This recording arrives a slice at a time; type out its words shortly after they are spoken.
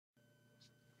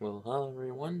Well, hello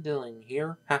everyone, Dylan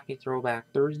here. Happy Throwback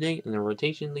Thursday, and the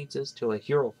rotation leads us to a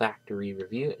Hero Factory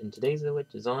review, and today's of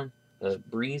which is on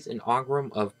Breez and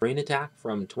Ogrum of Brain Attack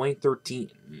from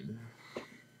 2013.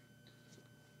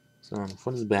 So on the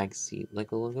front of the bag, see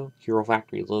Lego logo, Hero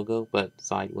Factory logo, but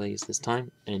sideways this time,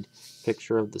 and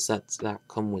picture of the sets that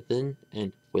come within,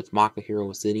 and with Maka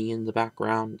Hero City in the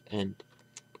background, and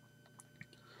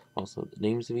also the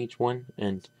names of each one,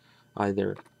 and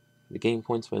either the game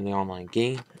points for the online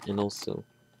game, and also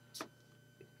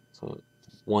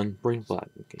one brain block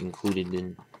included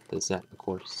in the set, of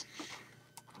course.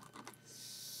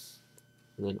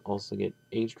 And then also get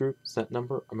age group, set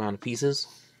number, amount of pieces.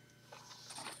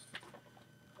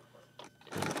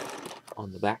 And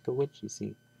on the back of which you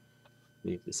see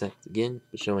the sets again,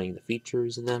 showing the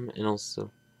features of them, and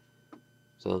also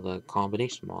the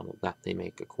combination model that they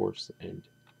make, of course, and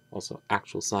also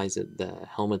actual size of the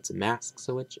helmets and masks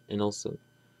of which, and also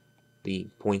the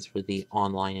points for the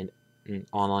online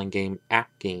game app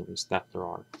games that there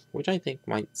are, which I think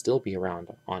might still be around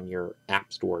on your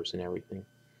app stores and everything.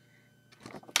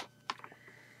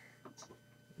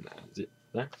 That's it.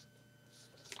 And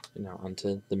now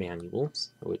onto the manuals,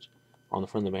 which on the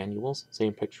front of the manuals,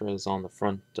 same picture as on the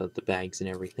front of the bags and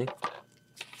everything.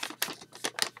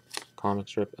 Comic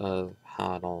strip of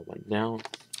how it all went down,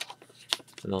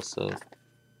 and also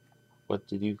what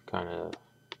to do kind of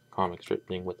comic strip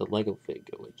thing with the Lego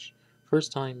figure, which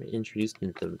first time introduced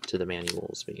into the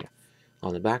manuals. But yeah,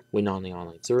 on the back, win on the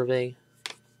online survey,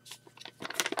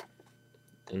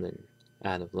 and then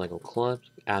ad of Lego Club,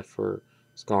 ad for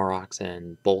Scarox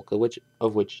and Bulk,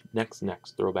 of which next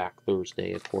Throwback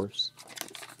Thursday, of course.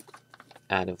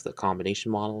 Ad of the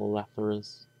combination model that there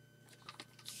is.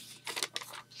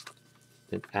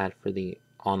 An ad for the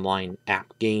online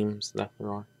app games that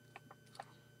there are.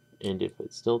 And if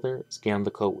it's still there, scan the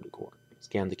code, of course.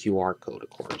 Scan the QR code, of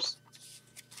course.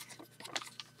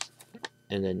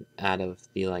 And then ad of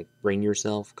the Brain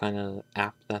Yourself kind of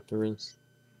app that there is.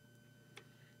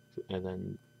 And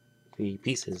then the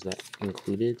pieces that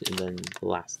included, and then the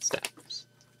last steps.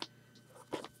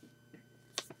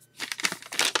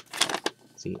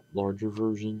 See, larger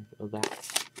version of that.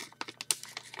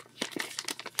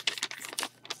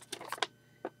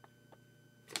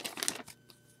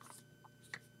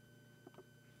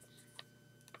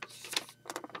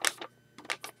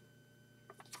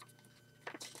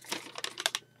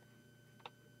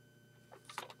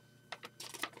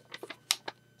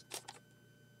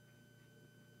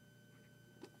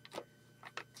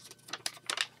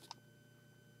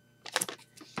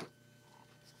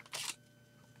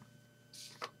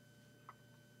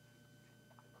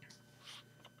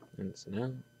 And so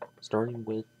now, starting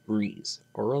with Breez,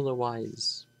 or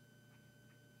otherwise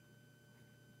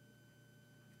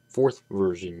 4th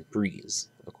version Breez,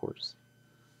 of course.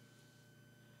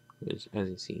 Which, as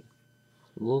you see,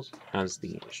 has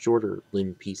the shorter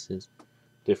limb pieces,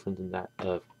 different than that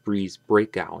of Breez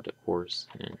Breakout, of course,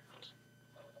 and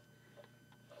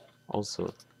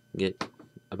also get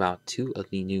about 2 of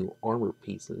the new armor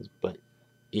pieces, but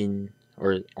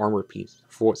armor piece,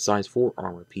 size 4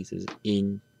 armor pieces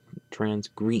in trans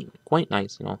green. Quite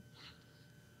nice, you know.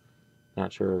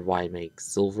 Not sure why make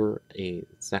silver a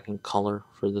second color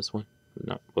for this one,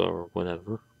 or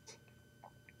whatever.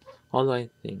 Although I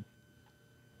think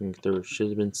there should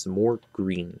have been some more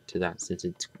green to that, since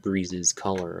it's Breez's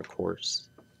color, of course.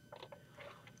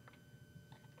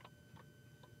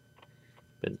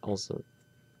 But also,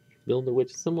 build a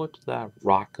witch similar to that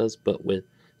Raka's, but with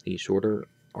the shorter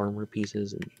armor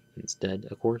pieces instead,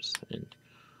 of course. And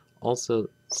also,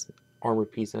 armor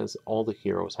pieces all the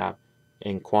heroes have.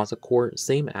 And Quasicore,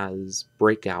 same as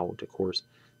Breakout, of course.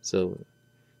 So,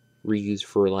 reused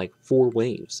for 4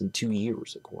 waves in 2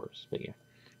 years, of course. But yeah.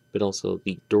 But also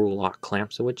the Duralock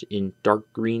Clamp Switch in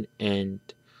dark green and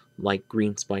light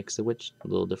green Spike Switch, a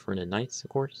little different and nice, of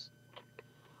course.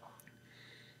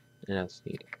 And that's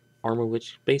the Armor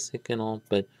Witch basic and all,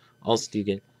 but also you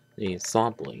get a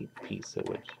Saw Blade piece of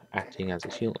which acting as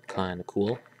a shield, kind of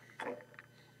cool.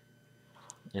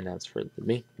 And that's for the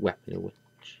main weapon of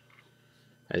which,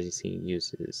 as you see,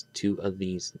 uses 2 of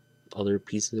these other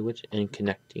pieces of which and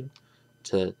connecting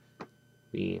to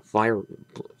the fire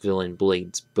villain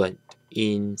blades, but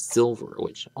in silver,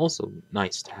 which also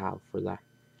nice to have for that.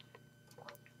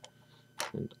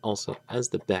 And also, as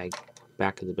the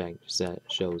back of the bag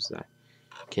shows that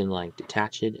can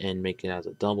detach it and make it as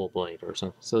a double blade or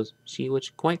something. So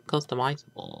which quite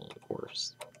customizable, of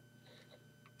course.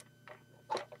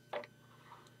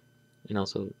 And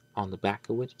also on the back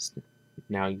of which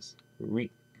now he's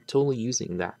totally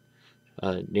using that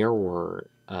narrower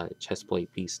chest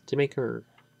plate piece to make her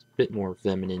bit more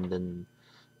feminine than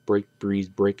Breeze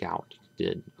Breakout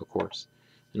did, of course.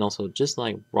 And also, just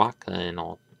like Rocka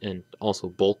and also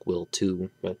Bulk will too,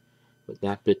 but with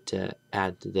that bit to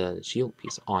add the shield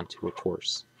piece onto, of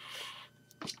course.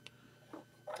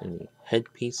 And the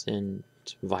headpiece and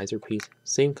visor piece,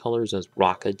 same colors as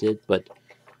Rocka did, but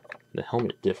the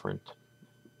helmet different.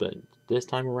 But this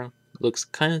time around, looks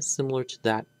kind of similar to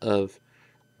that of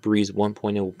Breeze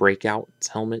 1.0 Breakout's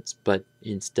helmets, but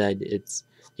instead it's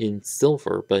in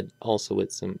silver, but also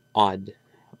with some odd,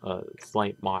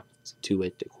 slight mods to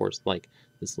it, of course, like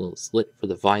this little slit for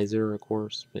the visor, of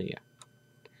course. But yeah,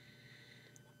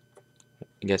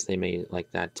 I guess they made it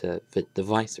like that to fit the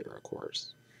visor, of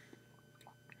course.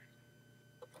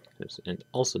 And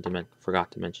also,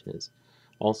 forgot to mention is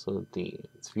also the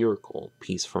spherical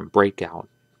piece from Breakout,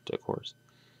 of course.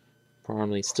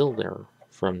 Probably still there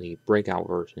from the Breakout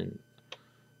version.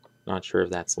 Not sure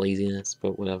if that's laziness,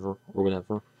 but whatever, or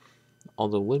whatever.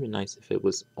 Although it would have been nice if it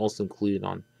was also included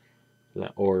on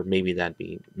that, or maybe that'd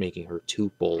be making her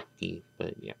too bulky,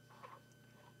 but yeah.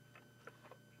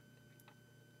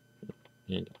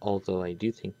 And although I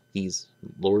do think these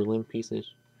lower limb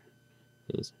pieces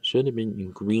should have been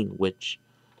in green, which,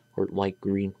 or light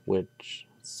green, which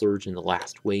Surge in the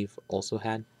last wave also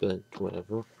had, but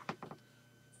whatever.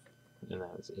 And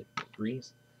that was it for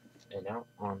Breeze. And now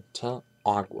on to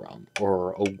Ogrum,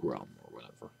 or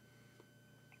whatever.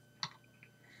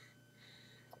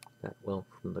 That, well,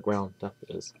 from the ground up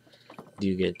is,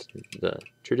 you get the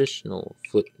traditional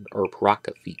foot or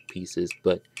Paraka feet pieces,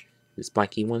 but the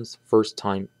spiky ones, first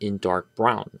time in dark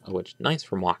brown, which nice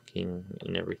for mocking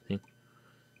and everything.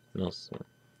 And also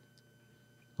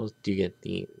you get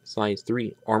the size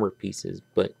 3 armor pieces,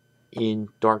 but in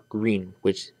dark green,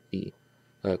 which the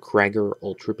Krager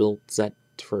Ultra Build set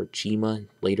for Chima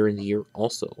later in the year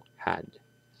also had.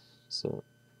 So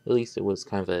at least it was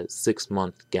kind of a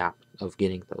 6-month gap of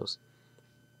getting those.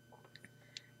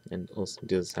 And also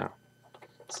does have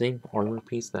same armor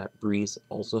piece that Breeze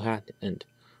also had,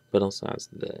 but also has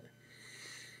the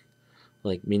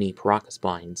like mini Paraka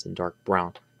spines in dark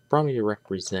brown, probably to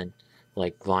represent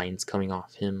like vines coming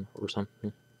off him or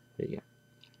something. But yeah.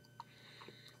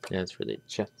 And as for the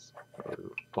chest or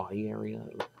body area,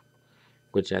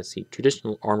 which has the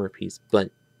traditional armor piece,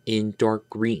 but in dark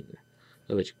green,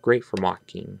 which great for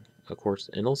mocking, of course,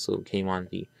 and also came on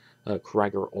the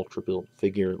Krager Ultra Build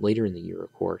figure later in the year,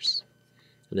 of course.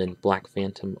 And then Black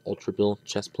Phantom Ultra Build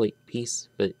chestplate piece,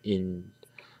 but in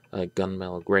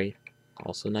gunmetal gray,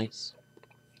 also nice.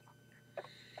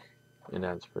 And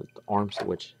as for the arms,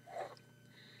 which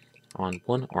on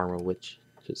one armor, which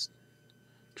just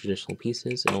traditional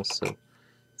pieces, and also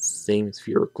same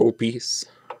spherical piece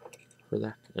for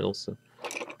that, and also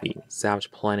the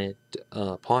Savage Planet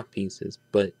pot pieces,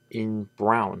 but in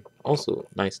brown, also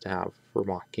nice to have for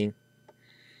mocking.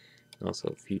 Also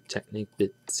a few Technic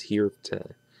bits here to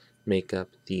make up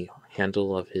the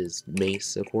handle of his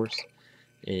mace, of course,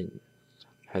 and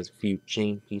has a few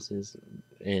chain pieces,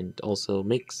 and also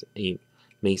makes a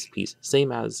mace piece,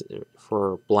 same as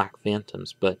for Black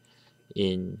Phantoms, but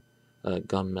in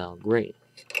gunmetal gray.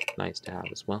 Nice to have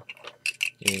as well.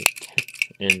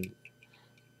 And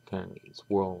kind of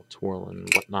twirl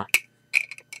and whatnot.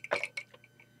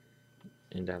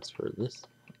 And as for this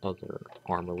other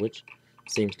armor, which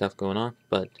same stuff going on,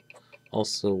 but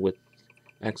also with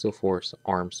Exoforce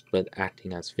arms, but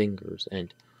acting as fingers,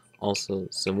 and also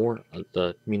some more of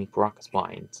the mini Paraka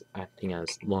spines acting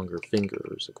as longer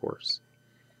fingers, of course.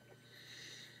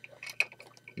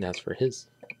 And as for his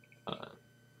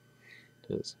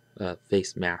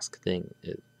face mask thing,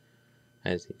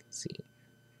 as you can see,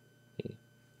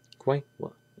 quite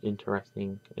well,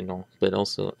 interesting and all, but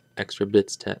also extra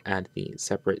bits to add the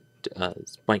separate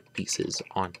spike pieces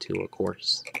onto, of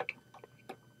course.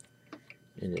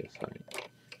 And if I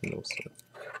can also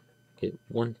get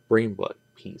one brainbud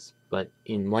piece, but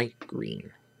in light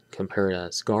green, compared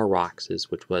to Scar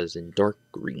Rox's, which was in dark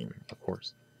green, of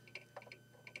course.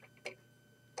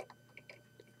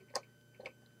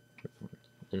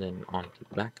 And then onto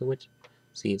the back of which,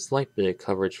 see, slight bit of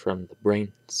coverage from the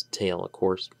brain's tail, of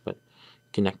course, but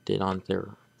connected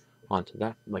onto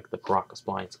that, like the Paraka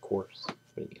spines, of course.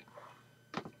 But yeah.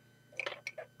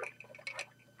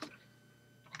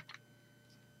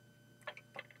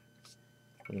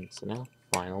 And so now,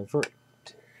 final verdict.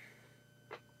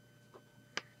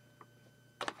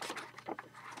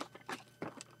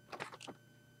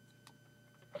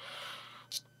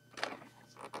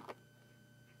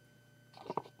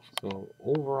 So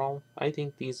overall, I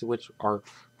think these which are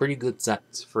pretty good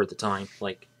sets for the time.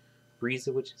 Like Breeze,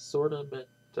 which is sort of a bit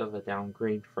of a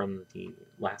downgrade from the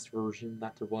last version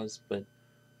that there was, but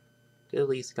at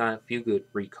least got a few good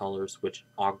recolors, which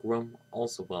Ogrum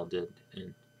also well did,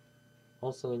 and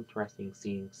also interesting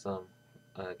seeing some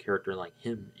character like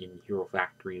him in Hero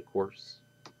Factory, of course.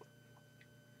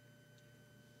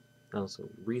 Also,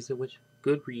 Breez, which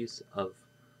good reuse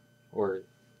or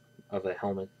of a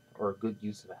helmet, or good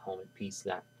use of a helmet piece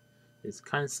that is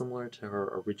kind of similar to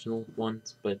her original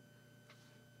ones, but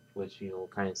which you'll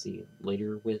kind of see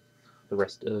later with the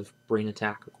rest of Brain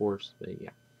Attack, of course. But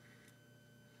yeah.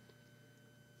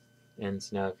 And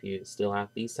so now, if you still have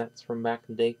these sets from back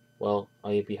in the day, well,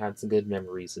 I hope you had some good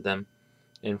memories of them.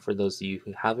 And for those of you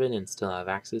who haven't and still have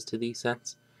access to these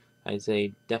sets, I'd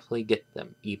say definitely get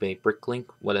them. eBay, Bricklink,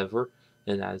 whatever.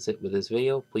 And that is it with this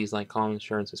video. Please like, comment,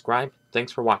 share, and subscribe.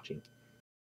 Thanks for watching.